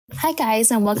Hi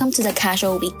guys, and welcome to the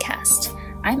Casual Weekcast.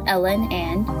 I'm Ellen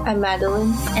and I'm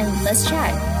Madeline. And let's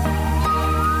chat.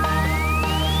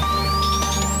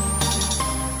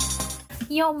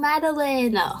 Yo,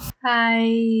 Madeline.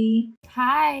 Hi.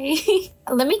 Hi.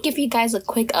 Let me give you guys a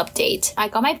quick update. I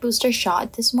got my booster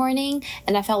shot this morning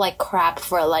and I felt like crap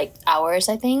for like hours,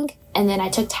 I think. And then I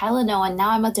took Tylenol and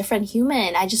now I'm a different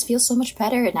human. I just feel so much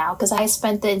better now because I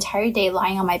spent the entire day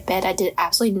lying on my bed. I did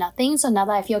absolutely nothing. So now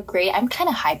that I feel great, I'm kind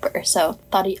of hyper. So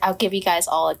thought I'll give you guys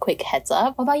all a quick heads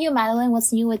up. What about you, Madeline?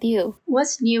 What's new with you?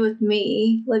 What's new with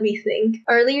me? Let me think.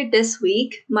 Earlier this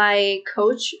week, my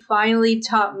coach finally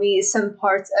taught me some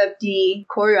parts of the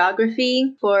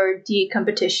choreography for the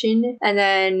competition. And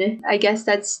then I guess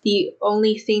that's the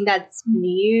only thing that's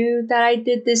new that I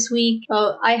did this week.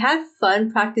 Well, I had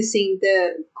fun practicing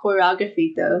the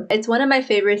choreography though. It's one of my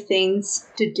favorite things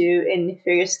to do in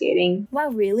figure skating. Wow,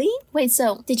 really? Wait,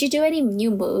 so did you do any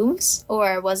new moves?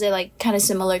 Or was it like kind of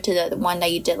similar to the one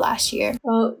that you did last year?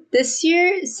 Well, this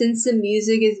year, since the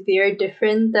music is very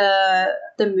different, the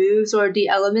moves or the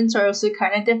elements are also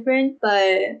kind of different,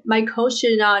 but my coach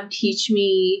did not teach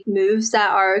me moves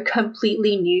that are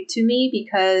completely new to me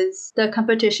because the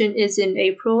competition is in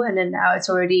April and then now it's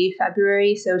already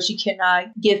February, so she cannot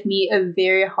give me a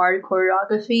very hard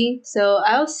choreography. So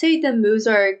I'll say the moves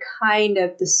are kind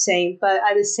of the same, but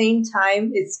at the same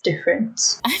time, it's different.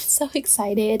 I'm so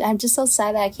excited. I'm just so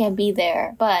sad that I can't be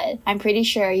there, but I'm pretty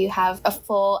sure you have a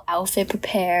full outfit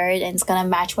prepared and it's gonna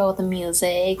match well with the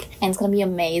music and it's gonna be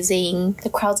amazing. The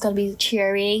crowd's gonna be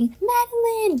cheering,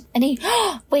 Madeline! And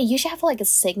wait, you should have like a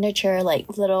signature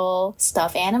like little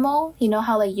stuffed animal. You know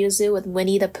how like Yuzu with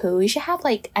Winnie the Pooh? You should have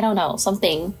like, I don't know,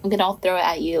 something. I'm gonna all throw it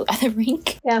at you at the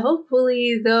rink. Yeah,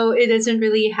 hopefully though it doesn't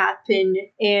really happen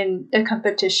in the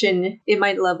competition in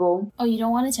my level. Oh, you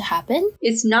don't want it to happen?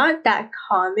 It's not that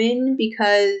common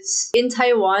because in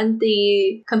Taiwan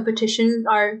the competitions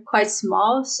are quite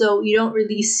small, so you don't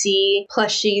really see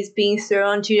plushies being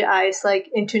thrown onto the ice like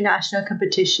international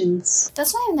competitions.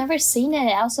 That's why I've never seen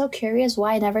it. I was so curious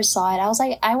why I never saw it. I was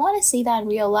like, I want to see that in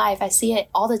real life. I see it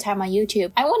all the time on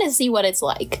YouTube. I want to see what it's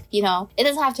like, you know? It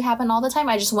doesn't have to happen all the time.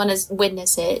 I just want to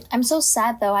witness it. I'm so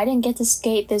sad though. I didn't get to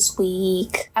skate this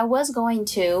week. I was going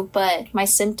to, but my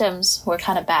symptoms were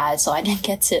kind of bad, so I didn't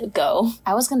get to go.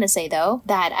 I was going to say though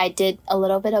that I did a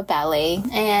little bit of ballet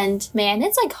and man,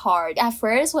 it's like hard. At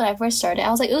first, when I first started,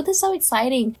 I was like, oh, this is so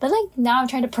exciting. But like now I'm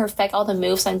trying to perfect all the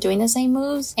moves. I'm doing the same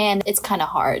moves and it's kind of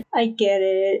hard. I get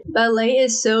it. Ballet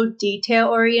is so detail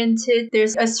oriented.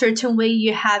 There's a certain way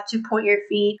you have to point your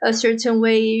feet, a certain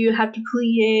way you have to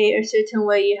plie, a certain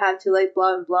way you have to like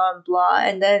blah and blah and blah.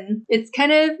 And then it's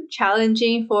kind of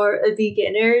challenging for a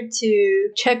beginner to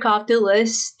check off the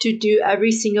list to do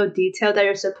every single detail that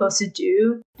you're supposed to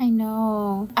do. I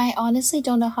know. I honestly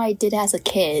don't know how I did as a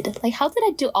kid. Like, how did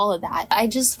I do all of that? I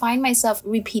just find myself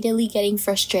repeatedly getting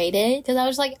frustrated because I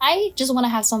was like, I just want to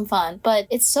have some fun. But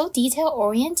it's so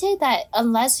detail-oriented that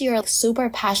unless you're super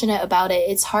passionate about it,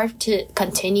 it's hard to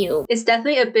continue. It's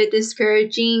definitely a bit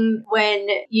discouraging when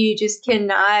you just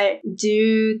cannot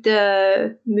do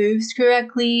the moves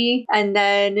correctly and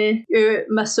then your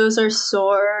muscles are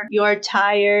sore, you're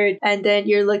tired, and then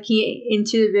you're looking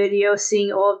into the video,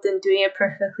 seeing all of them doing it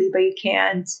perfectly, but you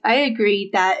can't. I agree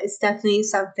that it's definitely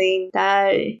something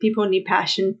that people need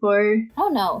passion for. Oh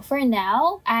no, for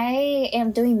now, I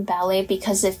am doing ballet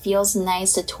because it feels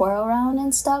nice to twirl around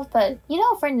and stuff, but you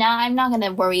know, for now, I'm not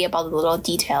gonna worry about the little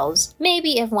details.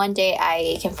 Maybe if one day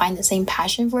I can find the same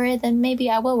passion for it, then maybe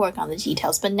I will work on the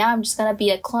details, but now I'm just gonna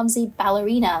be a clumsy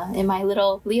ballerina in my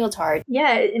little leotard.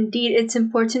 Yeah, indeed, it's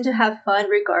important to have fun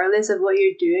regardless of what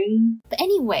you're doing. But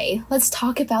anyway, let's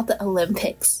talk about the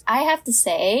Olympics. I have to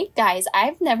say, guys,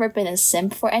 I've never been a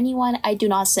simp for anyone. I do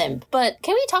not simp. But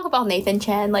can we talk about Nathan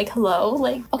Chen? Like, hello?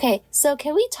 Like, okay, so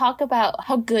can we talk about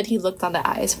how good he looked on the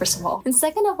ice, first of all? And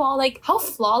second of all, like, how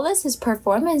flawless his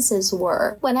performances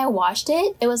were. When I watched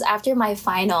it, it was after my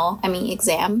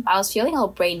exam. I was feeling all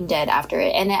brain dead after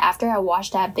it. And then after I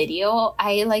watched that video,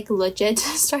 I, like, legit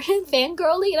started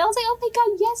fangirling. And I was like, oh my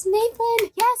god, yes,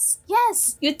 Nathan!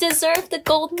 Yes! You deserve the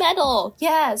gold medal!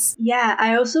 Yes! Yeah,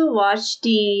 I also watched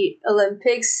the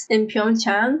Olympics in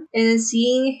Pyeongchang and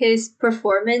seeing his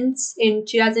performance in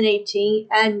 2018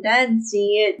 and then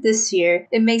seeing it this year,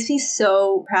 it makes me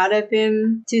so proud of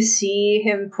him to see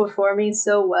him performing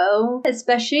so well.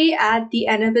 Especially at the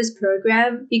end of his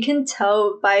program, you can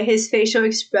tell by his facial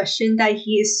expression that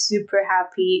he is super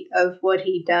happy of what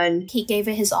he done. He gave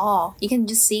it his all. You can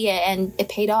just see it and it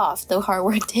paid off. The hard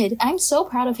work did. I'm so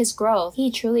proud of his growth.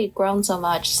 He truly grown so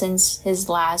much since his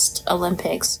last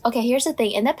Olympics. Okay, here's the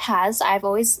thing. In the past, I've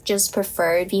always just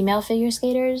preferred female figure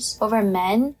skaters over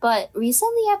men. But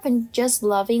recently I've been just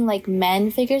loving like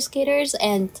men figure skaters,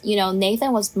 and you know,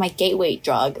 Nathan was my gateway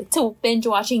drug to binge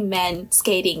watching men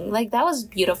skating. Like that was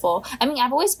beautiful. I mean,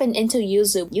 I've always been into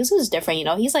Yuzu. Yuzu's different, you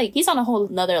know, he's on a whole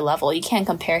nother level. You can't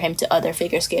compare him to other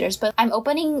figure skaters, but I'm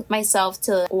opening myself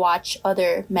to watch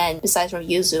other men besides from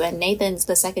Yuzu, and Nathan's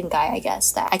the second guy, I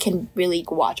guess, that I can really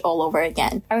watch all over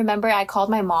again. I remember I called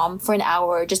my mom for an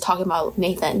hour just talking about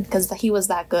Nathan because he was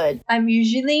that good. I'm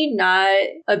usually not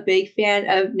a big fan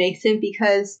of Nathan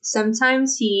because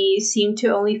sometimes he seemed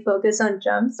to only focus on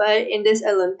jumps, but in this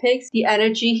Olympics, the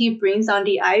energy he brings on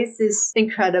the ice is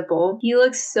incredible. He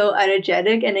looks so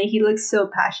energetic, and then he looks so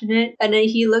passionate, and then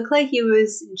he looked like he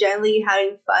was genuinely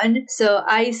having fun. So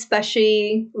I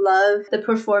especially love the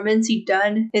performance he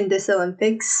done in this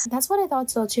Olympics. That's what I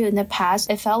thought so too. In the past,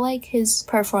 it felt like his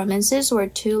performances were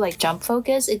too like jump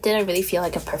focused. It didn't really feel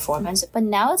like a performance. But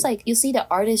now it's like you see the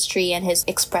artistry and his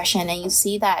expression, and you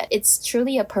see that it's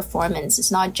truly a performance.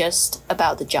 It's not just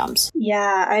about the jumps.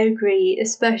 Yeah, I agree.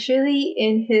 Especially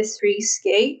in his free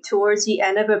skate towards the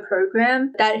end of a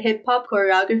program, that hip hop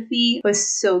choreography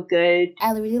was so good.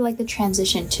 I really like the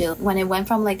transition too, when it went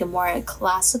from like a more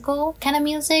classical kind of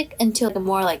music into like a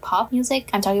more like pop music.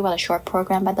 I'm talking about a short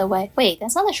program, by the way. Wait,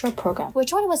 that's not a short program.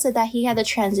 Which one was it that he had the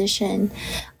transition?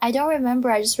 I don't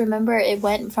remember. I just remember it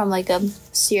went from like a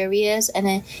serious, and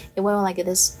then it went like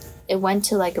this. It went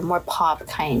to like a more pop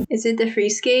kind. Is it the free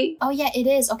skate? Oh yeah, it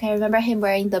is. Okay, I remember him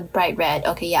wearing the bright red.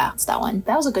 Okay, yeah, it's that one.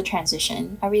 That was a good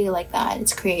transition. I really like that.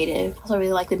 It's creative. I also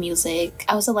really like the music.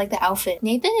 I also like the outfit.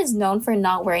 Nathan is known for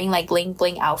not wearing like bling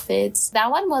bling outfits.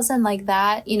 That one wasn't like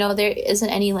that. You know, there isn't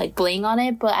any like bling on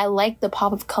it, but I like the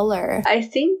pop of color. I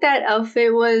think that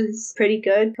outfit was pretty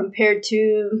good compared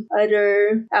to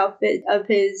other outfits of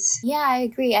his. Yeah, I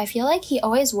agree. I feel like he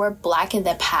always wore black in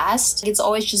the past. It's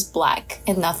always just black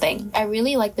and nothing. I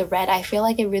really like the red. I feel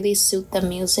like it really suits the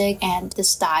music and the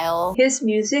style. His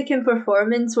music and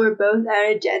performance were both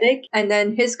energetic, and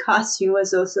then his costume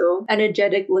was also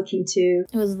energetic looking too.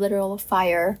 It was literal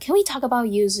fire. Can we talk about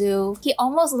Yuzu? He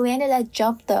almost landed that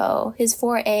jump though. His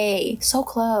 4A. So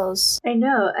close. I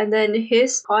know. And then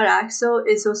his quad axel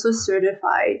is also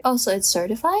certified. Oh, so it's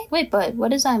certified? Wait, but what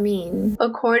does that mean?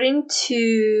 According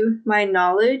to my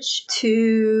knowledge,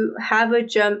 to have a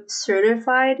jump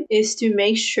certified is to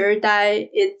make sure that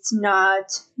it's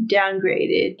not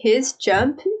downgraded. His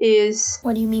jump is...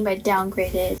 What do you mean by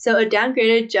downgraded? So a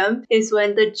downgraded jump is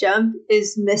when the jump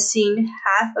is missing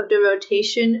half of the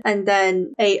rotation, and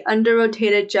then a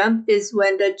under-rotated jump is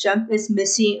when the jump is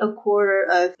missing a quarter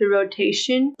of the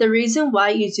rotation. The reason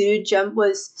why Yuzuru jump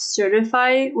was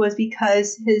certified was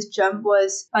because his jump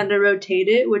was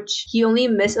under-rotated, which he only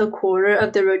missed a quarter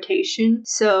of the rotation.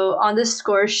 So on the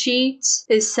score sheet,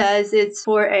 it says it's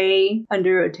 4A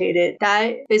under-rotated.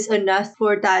 That is enough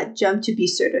for that jump to be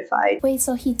certified. Wait,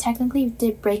 so he technically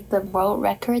did break the world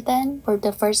record then? For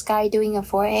the first guy doing a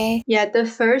 4A? Yeah, the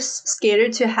first skater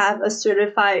to have a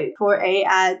certified 4A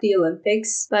at the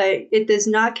Olympics, but it does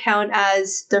not count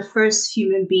as the first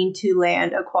human being to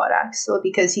land a quad axel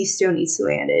because he still needs to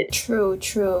land it. True.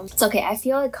 It's okay, I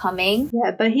feel it coming.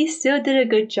 Yeah, but he still did a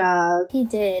good job. He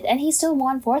did, and he still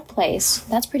won 4th place.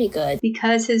 That's pretty good.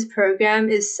 Because his program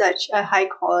is such a high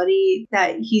quality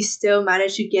that he still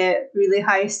managed to get really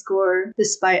high score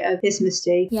despite of his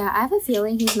mistake. Yeah, I have a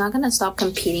feeling he's not gonna stop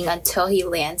competing until he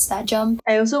lands that jump.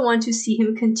 I also want to see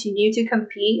him continue to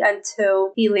compete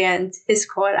until he lands his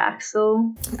quad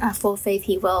axel. I have full faith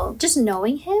he will. Just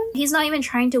knowing him, he's not even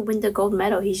trying to win the gold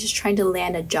medal. He's just trying to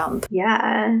land a jump.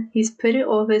 Yeah, he's putting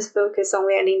all of his focus on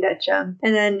landing that jump.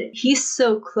 And then he's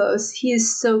so close. He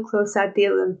is so close at the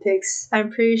Olympics.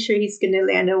 I'm pretty sure he's gonna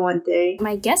land it one day.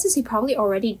 My guess is he probably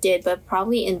already did, but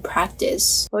probably in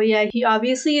practice. Oh yeah, he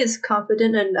obviously is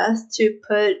confident enough to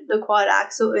put the quad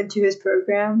axel into his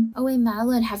program. Oh wait,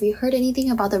 Madeline, have you heard anything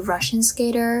about the Russian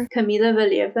skater? Kamila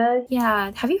Valieva?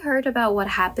 Yeah, have you heard about what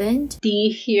happened? The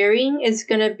hearing is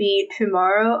gonna be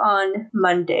tomorrow on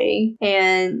Monday.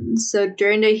 And so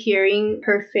during the hearing,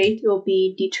 her fate will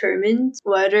be determined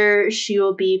whether she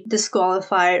will be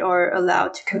disqualified or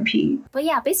allowed to compete. But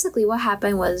yeah, basically what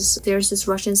happened was there's this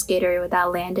Russian skater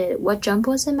that landed. What jump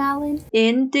was it, Madeline?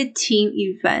 In the team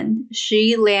event,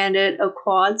 she landed a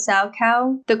quad sao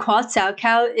cow. The quad sao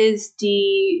cow is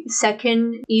the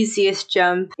second easiest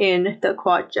jump in the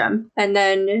quad jump. And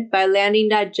then by landing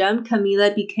that jump,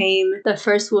 Camila became the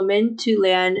first woman to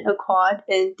land a quad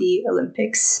in the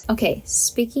Olympics. Okay,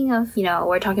 speaking of,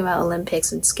 we're talking about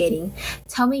Olympics and skating,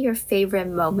 tell me your favorite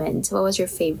moment. What was your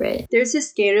favorite? There's a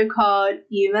skater called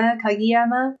Yuma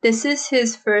Kagiyama. This is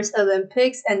his first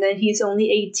Olympics, and then he's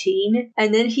only 18,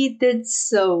 and then he did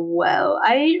so well.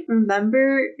 I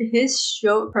remember his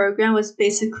short program was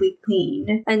basically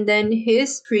clean, and then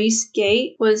his free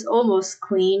skate was almost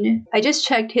clean. I just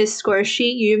checked his score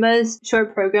sheet. Yuma's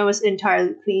short program was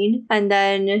entirely clean, and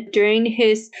then during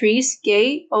his free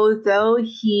skate, although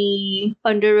he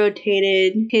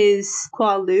under-rotated his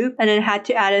quad loop and then had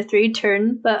to add a 3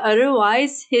 turn, but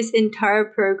otherwise his entire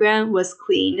program was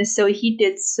clean, so he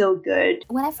did so good.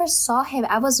 When I first saw him,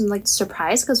 I was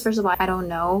surprised because first of all, I don't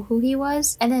know who he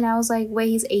was, and then I was like, wait,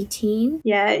 he's 18?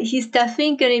 Yeah, he's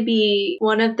definitely gonna be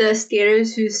one of the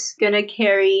skaters who's gonna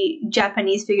carry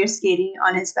Japanese figure skating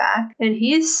on his back, and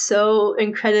he is so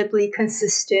incredibly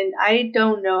consistent. I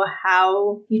don't know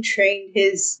how he trained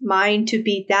his mind to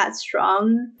be that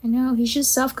strong. I know, he's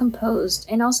just self-composed,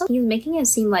 and also he's making it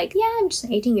seem like, yeah, I'm just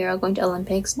an 18-year-old going to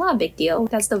Olympics, not a big deal.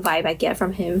 That's the vibe I get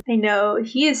from him. I know,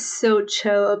 he is so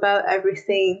chill about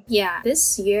everything. Yeah,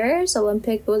 this year's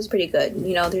Olympic was pretty good.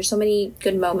 There's so many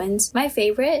good moments. My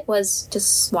favorite was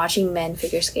just watching men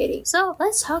figure skating. So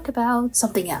let's talk about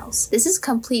something else. This is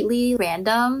completely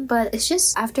random, but it's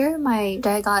just after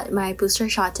I got my booster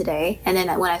shot today, and then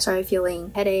when I started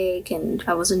feeling headache and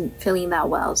I wasn't feeling that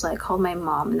well, so I called my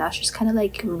mom and I was just kind of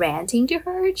ranting to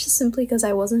her just simply because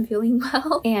I wasn't feeling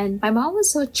well. And my mom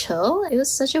was so chill. It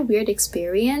was such a weird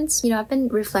experience. I've been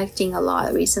reflecting a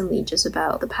lot recently just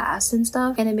about the past and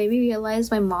stuff, and it made me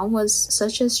realize my mom was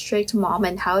such a strict mom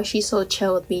and how she's so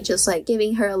chill with me just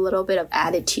giving her a little bit of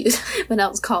attitude when I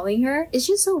was calling her. It's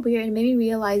just so weird. It made me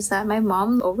realize that my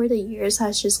mom over the years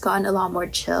has just gotten a lot more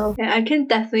chill. Yeah, I can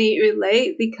definitely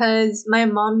relate because my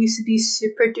mom used to be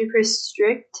super duper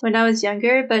strict when I was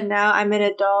younger, but now I'm an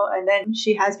adult and then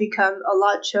she has become a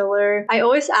lot chiller. I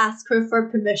always ask her for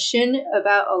permission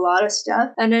about a lot of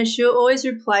stuff, and then she'll always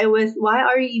reply with, "Why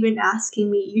are you even asking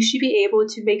me? You should be able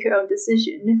to make your own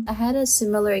decision." I had a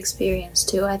similar experience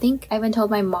too. I think I even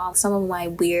told my mom some of my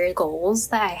weird goals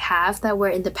that I have that were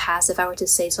in the past. If I were to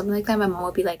say something like that, my mom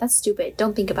would be like, "That's stupid.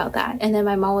 Don't think about that." And then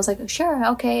my mom was like, "Sure,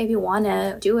 okay, if you want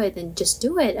to do it, then just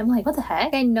do it." I'm like, what the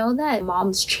heck? I know that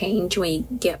moms change when you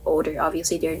get older.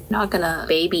 Obviously, they're not gonna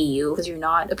baby you because you're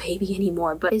not a baby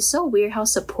anymore, but it's so weird how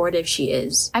supportive she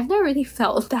is. I've never really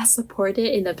felt that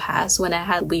supported in the past when I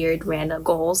had weird random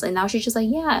goals, and now she's just like,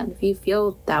 yeah, if you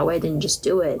feel that way, then just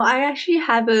do it. I actually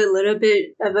have a little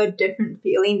bit of a different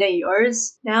feeling than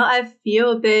yours. Now I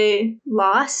feel a bit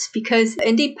lost because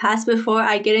in the past, before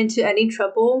I get into any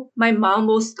trouble, my mom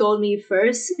will scold me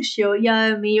first. She'll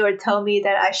yell at me or tell me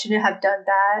that I shouldn't have done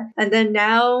that. And then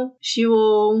now she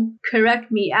will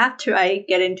correct me after I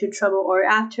get into trouble or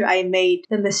after I made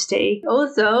the mistake.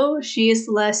 Although she is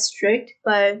less strict,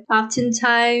 but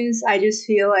oftentimes I just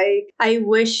feel like I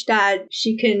wish that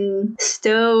she can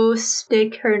still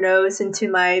stick her nose into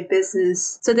my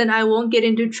business so then I won't get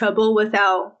into trouble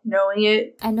without knowing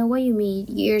it. I know what you mean.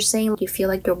 You're saying you feel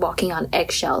like you're walking on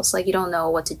eggshells, you don't know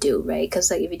what to do, right?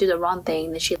 Because if you do the wrong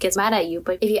thing, then she gets mad at you.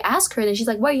 But if you ask her, then she's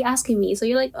like, why are you asking me? So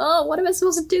you're like, oh, what am I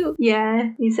supposed to do?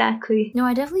 Yeah, exactly. No,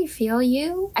 I definitely feel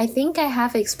you. I think I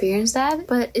have experienced that,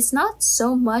 but it's not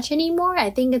so much anymore. I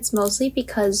think it's mostly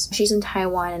because she's in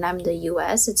Taiwan and I'm in the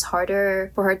US. It's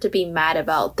harder for her to be mad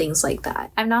about things like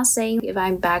that. I'm not saying if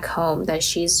I'm back home that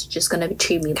she's just gonna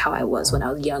treat me like how I was when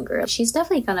I was younger. She's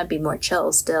definitely gonna be more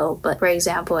chill still. But for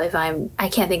example, if I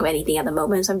can't think of anything at the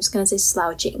moment, so I'm just gonna say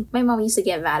slouching. My mom used to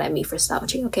get mad at me for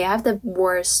slouching. Okay, I have the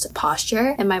worst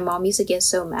posture and my mom used to get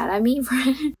so mad at me for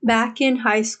it. Back in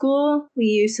high school, we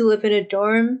used to live in a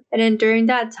dorm, and then during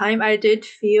that time I did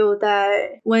feel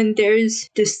that when there's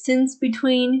distance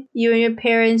between you and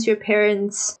your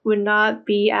parents would not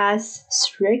be as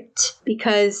strict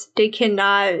because they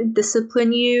cannot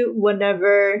discipline you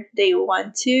whenever they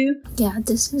want to. Yeah,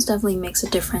 distance definitely makes a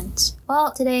difference.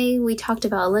 Well, today we talked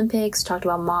about Olympics, talked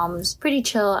about moms. Pretty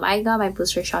chill. I got my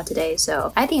booster shot today,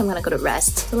 so I think I'm gonna go to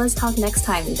rest. So let's talk next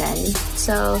time then.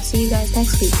 So see you guys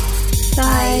next week.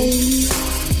 Bye.